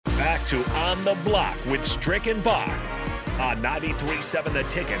back to On the Block with Strick and Bach on 93.7 The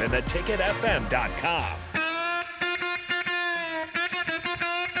Ticket and theticketfm.com.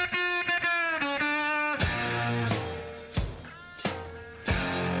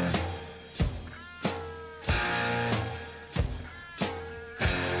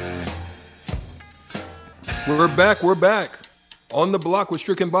 We're back. On the Block with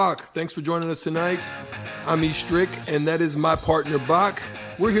Strick and Bach. Thanks for joining us tonight. I'm E. Strick, and that is my partner, Bach.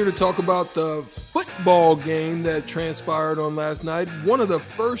 We're here to talk about the football game that transpired on last night. One of the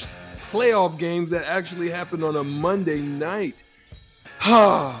first playoff games that actually happened on a Monday night.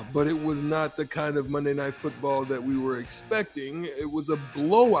 But it was not the kind of Monday Night Football that we were expecting. It was a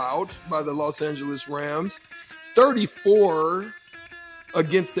blowout by the Los Angeles Rams, 34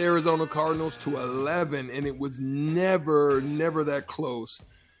 against the Arizona Cardinals to 11, and it was never that close.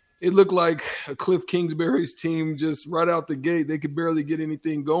 It looked like Cliff Kingsbury's team just right out the gate. They could barely get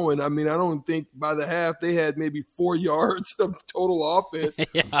anything going. I mean, I don't think by the half they had maybe 4 yards of total offense.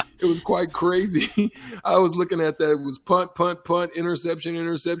 Yeah. It was quite crazy. I was looking at that. It was punt,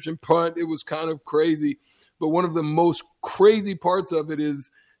 interception, punt. It was kind of crazy. But one of the most crazy parts of it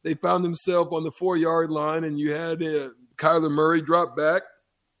is they found themselves on the 4-yard line, and you had Kyler Murray drop back,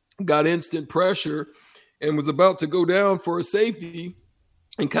 got instant pressure, and was about to go down for a safety,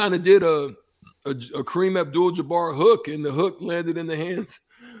 and kind of did a Kareem Abdul-Jabbar hook, and the hook landed in the hands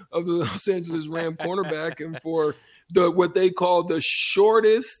of the Los Angeles Ram cornerback, and for what they call the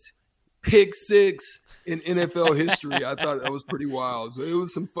shortest pick six in NFL history. I thought that was pretty wild. So it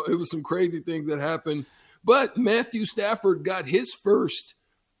was some crazy things that happened, but Matthew Stafford got his first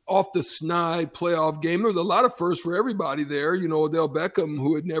off the snide playoff game. There was a lot of firsts for everybody there. You know, Odell Beckham,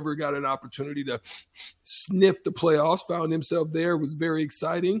 who had never got an opportunity to sniff the playoffs, found himself there. It was very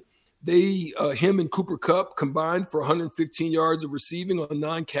exciting. Him and Cooper Kupp combined for 115 yards of receiving on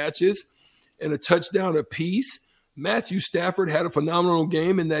 9 catches and a touchdown apiece. Matthew Stafford had a phenomenal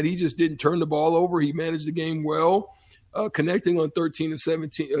game in that he just didn't turn the ball over. He managed the game well, connecting on 13 of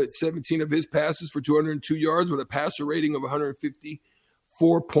 17 of his passes for 202 yards with a passer rating of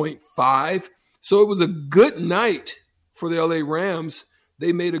 154.5. So it was a good night for the LA Rams.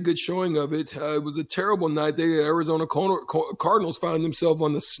 They made a good showing of it. It was a terrible night. The Arizona Cardinals found themselves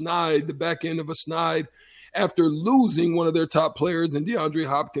on the back end of a snide after losing one of their top players in DeAndre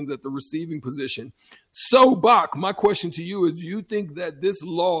Hopkins at the receiving position. So, Bach, my question to you is, do you think that this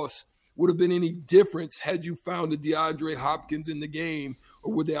loss would have been any difference had you found a DeAndre Hopkins in the game,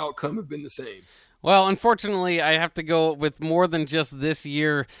 or would the outcome have been the same? Well, unfortunately, I have to go with more than just this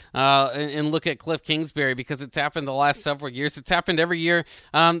year and look at Cliff Kingsbury, because it's happened the last several years. It's happened every year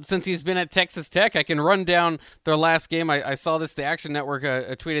since he's been at Texas Tech. I can run down their last game. I saw this. The Action Network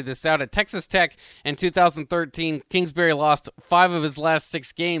tweeted this out. At Texas Tech in 2013, Kingsbury lost 5 of his last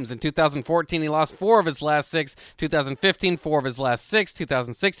 6 games. In 2014, he lost 4 of his last 6. 2015, 4 of his last 6.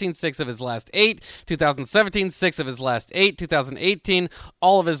 2016, 6 of his last 8. 2017, 6 of his last 8. 2018,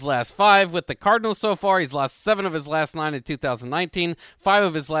 all of his last 5. With the Cardinals so far, he's lost 7 of his last 9 in 2019, 5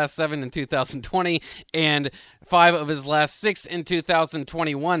 of his last 7 in 2020, and 5 of his last 6 in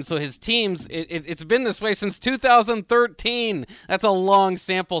 2021. So his teams, it's been this way since 2013. That's a long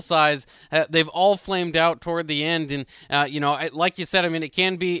sample size. They've all flamed out toward the end. And, like you said, I mean, it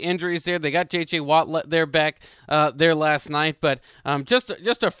can be injuries there. They got J.J. Watt back there last night. But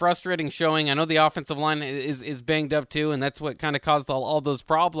just a frustrating showing. I know the offensive line is banged up too, and that's what kind of caused all those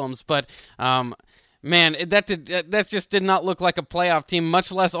problems. But man, that just did not look like a playoff team,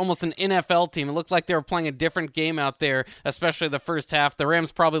 much less almost an NFL team. It looked like they were playing a different game out there, especially the first half. The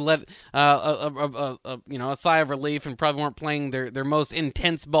Rams probably let a sigh of relief and probably weren't playing their most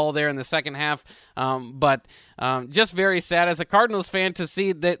intense ball there in the second half. But just very sad as a Cardinals fan to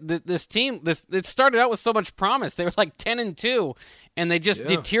see that this team, it started out with so much promise. They were like 10-2. And they just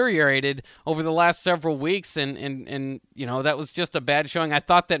deteriorated over the last several weeks, and that was just a bad showing. I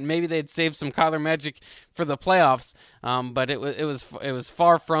thought that maybe they'd save some Kyler magic for the playoffs, but it was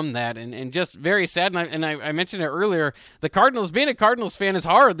far from that, and just very sad. And I mentioned it earlier. The Cardinals, being a Cardinals fan is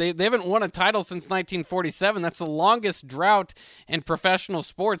hard. They haven't won a title since 1947. That's the longest drought in professional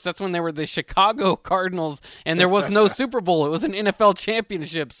sports. That's when they were the Chicago Cardinals, and there was no Super Bowl. It was an NFL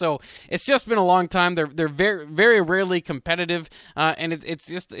championship. So it's just been a long time. They're very, very rarely competitive. And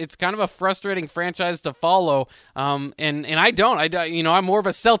it's kind of a frustrating franchise to follow. And I'm more of a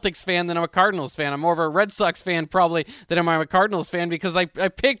Celtics fan than I'm a Cardinals fan. I'm more of a Red Sox fan probably than am I a Cardinals fan, because I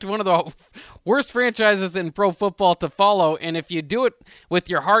picked one of the worst franchises in pro football to follow, and if you do it with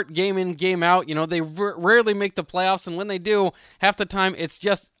your heart game in, game out, they rarely make the playoffs, and when they do, half the time it's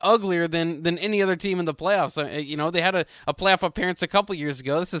just uglier than any other team in the playoffs. They had a playoff appearance a couple years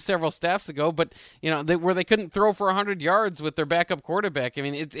ago. This is several staffs ago, but where they couldn't throw for 100 yards with their backup quarterback. I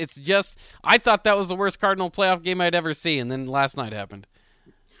mean, it's just, I thought that was the worst Cardinal playoff game I'd ever see, and then last night happened.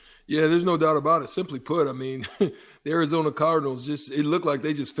 Yeah, there's no doubt about it. Simply put, I mean, the Arizona Cardinals it looked like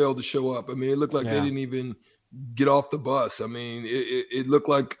they just failed to show up. I mean, it looked like they didn't even get off the bus. I mean, it looked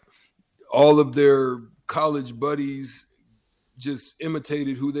like all of their college buddies just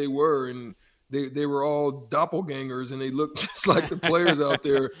imitated who they were, and they were all doppelgangers, and they looked just like the players out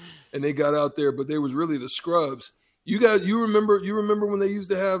there, and they got out there, but they was really the scrubs. You remember when they used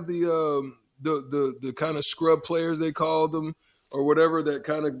to have the kind of scrub players, they called them, or whatever, that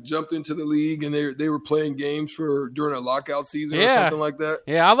kind of jumped into the league, and they were playing games during a lockout season or something like that.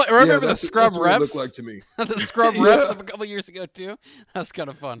 Yeah, I remember the scrub reps. It looked like to me. The scrub reps of a couple years ago too. That was kind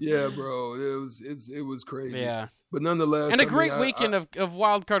of fun. Yeah, bro, it was crazy. Yeah, but nonetheless, and a great weekend of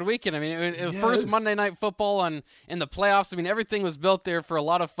Wild Card Weekend. I mean, it first Monday Night Football in the playoffs. I mean, everything was built there for a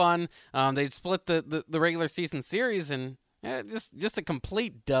lot of fun. They split the regular season series, and just a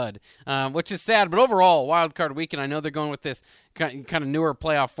complete dud, which is sad. But overall, Wild Card Weekend, I know they're going with this kind of newer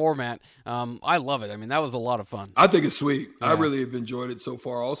playoff format. I love it. I mean, that was a lot of fun. I think it's sweet. Yeah. I really have enjoyed it so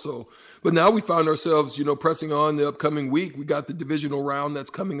far also. But now we find ourselves, pressing on the upcoming week. We got the divisional round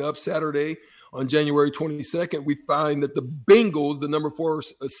that's coming up Saturday on January 22nd. We find that the Bengals, the number 4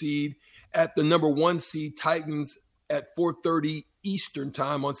 seed, at the number 1 seed Titans at 4:30 Eastern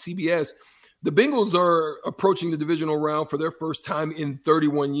time on CBS. The Bengals are approaching the divisional round for their first time in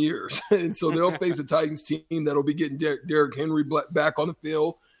 31 years. And so they'll face a Titans team that'll be getting Derrick Henry back on the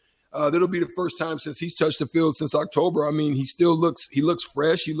field. That'll be the first time since he's touched the field since October. I mean, he looks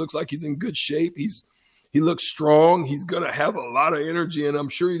fresh. He looks like he's in good shape. He looks strong. He's going to have a lot of energy, and I'm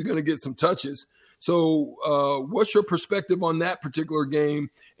sure he's going to get some touches. So what's your perspective on that particular game?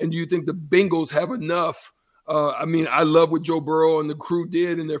 And do you think the Bengals have enough? I mean, I love what Joe Burrow and the crew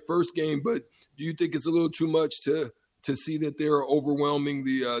did in their first game, but do you think it's a little too much to see that they're overwhelming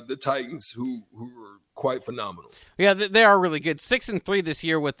the Titans, who are quite phenomenal? Yeah, they are really good. 6-3 this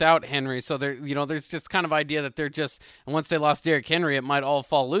year without Henry. So there's just kind of idea that they're just, and once they lost Derrick Henry, it might all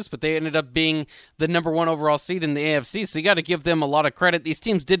fall loose. But they ended up being the number 1 overall seed in the AFC. So you got to give them a lot of credit. These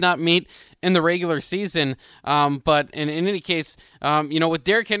teams did not meet in the regular season, but in any case, with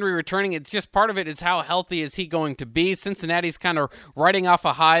Derrick Henry returning, it's just part of it is how healthy is he going to be. Cincinnati's kind of riding off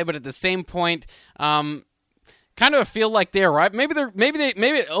a high, but at the same point, kind of feel like they're right. Maybe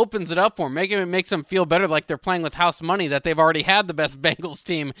it opens it up for them. Maybe it makes them feel better, like they're playing with house money, that they've already had the best Bengals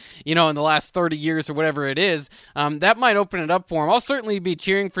team, in the last 30 years or whatever it is. That might open it up for them. I'll certainly be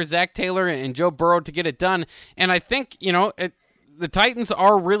cheering for Zach Taylor and Joe Burrow to get it done. And I think, the Titans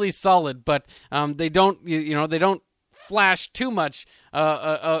are really solid, but they don't flash too much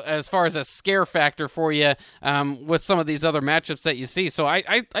as far as a scare factor for you with some of these other matchups that you see. So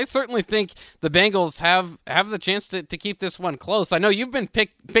I certainly think the Bengals have the chance to keep this one close. I know you've been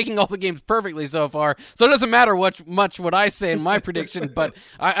picking all the games perfectly so far, so it doesn't matter much what I say in my prediction, but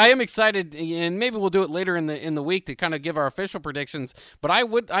I am excited, and maybe we'll do it later in the week to kind of give our official predictions. But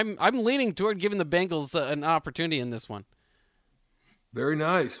I'm leaning toward giving the Bengals an opportunity in this one. Very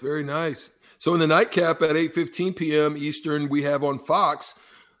nice, very nice. So in the nightcap at 8:15 p.m. Eastern, we have on Fox,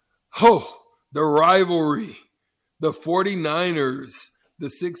 the rivalry, the 49ers, the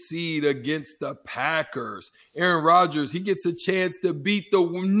 6th seed against the Packers. Aaron Rodgers, he gets a chance to beat the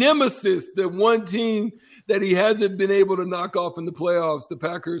nemesis, the one team that he hasn't been able to knock off in the playoffs. The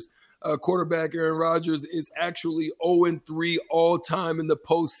Packers quarterback Aaron Rodgers is actually 0-3 all time in the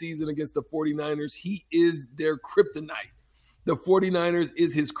postseason against the 49ers. He is their kryptonite. The 49ers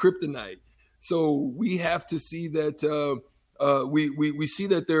is his kryptonite. So we have to see that we see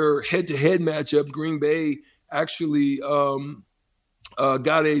that their head-to-head matchups, Green Bay actually got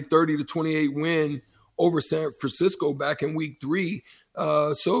a 30-28 win over San Francisco back in week 3.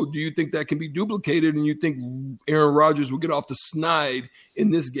 So do you think that can be duplicated, and you think Aaron Rodgers will get off the snide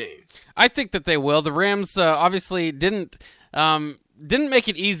in this game? I think that they will. The Rams obviously didn't didn't make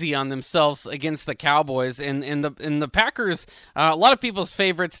it easy on themselves against the Cowboys, and the Packers. A lot of people's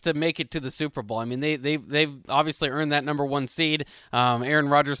favorites to make it to the Super Bowl. I mean, they've obviously earned that number 1 seed. Aaron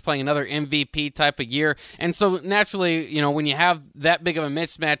Rodgers playing another MVP type of year, and so naturally, when you have that big of a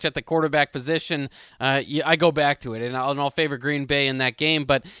mismatch at the quarterback position, I go back to it, and I'll favor Green Bay in that game.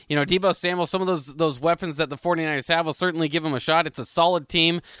 But Deebo Samuel, some of those weapons that the 49ers have will certainly give them a shot. It's a solid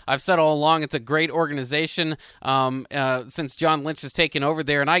team. I've said all along, it's a great organization. Since John Lynch has taken over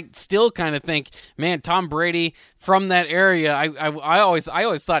there, and I still kind of think, man, Tom Brady from that area, I always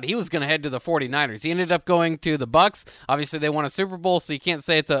thought he was going to head to the 49ers. He ended up going to the Bucs. Obviously, they won a Super Bowl, so you can't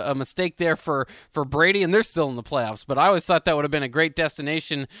say it's a mistake there for Brady, and they're still in the playoffs. But I always thought that would have been a great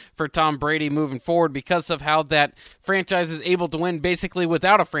destination for Tom Brady moving forward because of how that franchise is able to win basically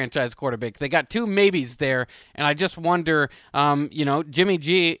without a franchise quarterback. They got 2 maybes there, and I just wonder, Jimmy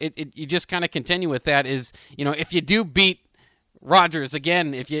G, you just kind of continue with that is, if you do beat Rodgers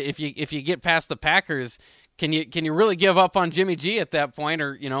again, if you get past the Packers, can you really give up on Jimmy G at that point,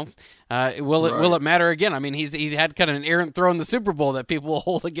 or will it matter again? I mean, he had kind of an errant throw in the Super Bowl that people will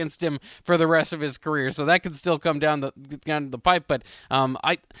hold against him for the rest of his career, so that could still come down the pipe. But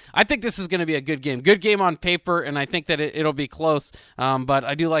I think this is going to be a good game on paper, and I think that it'll be close. But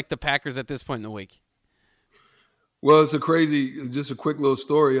I do like the Packers at this point in the week. Well, it's just a quick little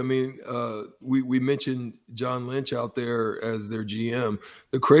story. I mean, we mentioned John Lynch out there as their GM.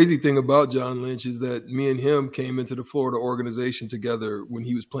 The crazy thing about John Lynch is that me and him came into the Florida organization together when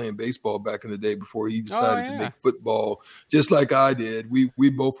he was playing baseball back in the day before he decided to make football, just like I did. We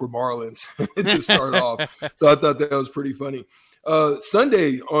both were Marlins to start off. So I thought that was pretty funny.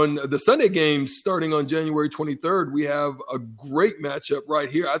 Sunday, on the Sunday games starting on January 23rd, we have a great matchup right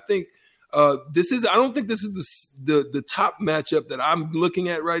here. I think I don't think this is the top matchup that I'm looking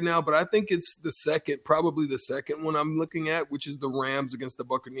at right now, but I think it's probably the second one I'm looking at, which is the Rams against the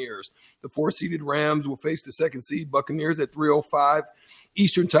Buccaneers. The 4-seeded Rams will face the 2nd-seed Buccaneers at 3:05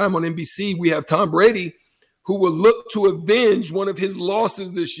 Eastern time on NBC. We have Tom Brady, who will look to avenge one of his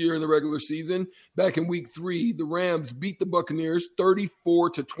losses this year in the regular season. Back in week 3, the Rams beat the Buccaneers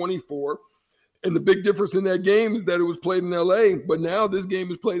 34-24. And the big difference in that game is that it was played in L.A., but now this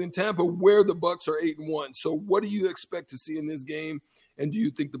game is played in Tampa, where the Bucs are 8-1. So what do you expect to see in this game? And do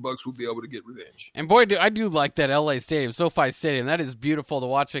you think the Bucs will be able to get revenge? And boy, I do like that LA stadium, SoFi Stadium. That is beautiful to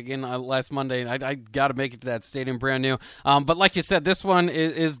watch again last Monday. And I got to make it to that stadium, brand new. But like you said, this one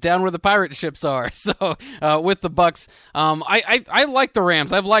is down where the pirate ships are. So with the Bucs, I like the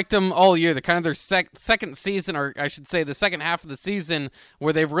Rams. I've liked them all year. They're kind of their second season, or I should say the second half of the season,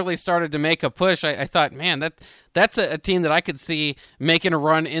 where they've really started to make a push. I thought, man, that's a team that I could see making a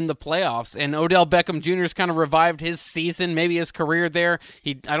run in the playoffs. And Odell Beckham Jr. has kind of revived his season, maybe his career there.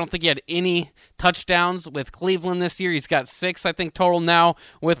 I don't think he had any touchdowns with Cleveland this year. He's got 6, I think, total now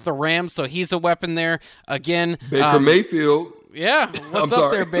with the Rams. So he's a weapon there. Again, Baker Mayfield. Yeah, what's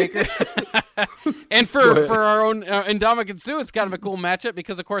up there, Baker? And for our own Ndamukong Suh, it's kind of a cool matchup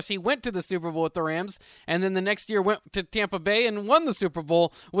because, of course, he went to the Super Bowl with the Rams, and then the next year went to Tampa Bay and won the Super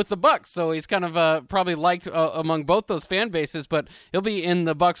Bowl with the Bucs. So he's kind of probably liked among both those fan bases, but he'll be in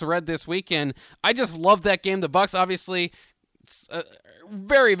the Bucs red this weekend. I just love that game. The Bucs, obviously,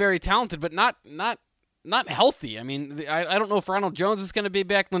 very, very talented, but not healthy. I mean, I don't know if Ronald Jones is going to be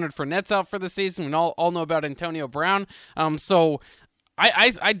back. Leonard Fournette's out for the season. We all know about Antonio Brown. So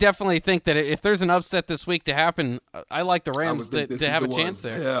I definitely think that if there's an upset this week to happen, I like the Rams to have a chance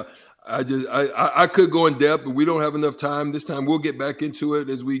there. Yeah. I could go in depth, but we don't have enough time. This time we'll get back into it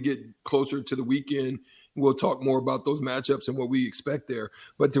as we get closer to the weekend. We'll talk more about those matchups and what we expect there.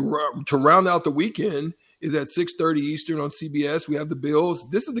 But to round out the weekend is at 6:30 Eastern on CBS. We have the Bills.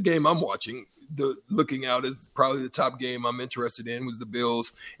 This is the game I'm watching. Looking out is probably the top game I'm interested in was the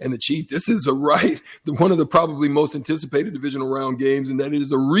Bills and the Chiefs. This is one of the probably most anticipated divisional round games, and that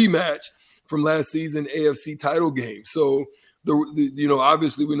is a rematch from last season AFC title game. So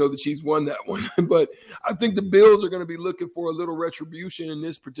obviously we know the Chiefs won that one, but I think the Bills are going to be looking for a little retribution in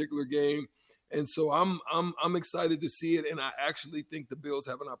this particular game. And so I'm excited to see it, and I actually think the Bills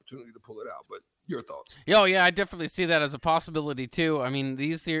have an opportunity to pull it out. But your thoughts? Oh, yeah, I definitely see that as a possibility, too. I mean,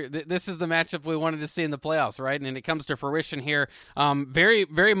 this is the matchup we wanted to see in the playoffs, right? And it comes to fruition here. Very,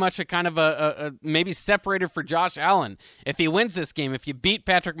 very much a kind of a maybe separated for Josh Allen. If he wins this game, if you beat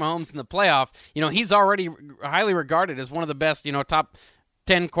Patrick Mahomes in the playoff, he's already highly regarded as one of the best, top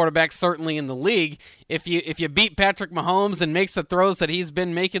 10 quarterbacks certainly in the league. If you beat Patrick Mahomes and makes the throws that he's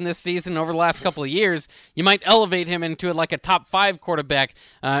been making this season over the last couple of years, you might elevate him into like a top 5 quarterback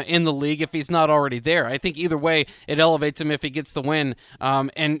in the league if he's not already there. I think either way it elevates him if he gets the win.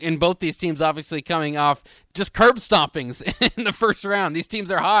 And both these teams obviously coming off just curb stompings in the first round. These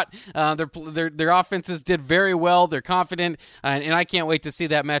teams are hot. Their offenses did very well. They're confident, and I can't wait to see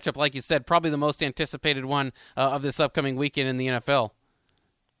that matchup. Like you said, probably the most anticipated one of this upcoming weekend in the NFL.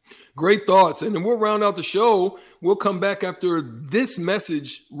 Great thoughts. And then we'll round out the show. We'll come back after this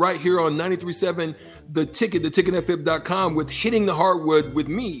message right here on 93.7 The Ticket, theticketfm.com with Hitting the Hardwood with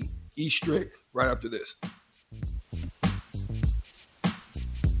me, E. Strick, right after this.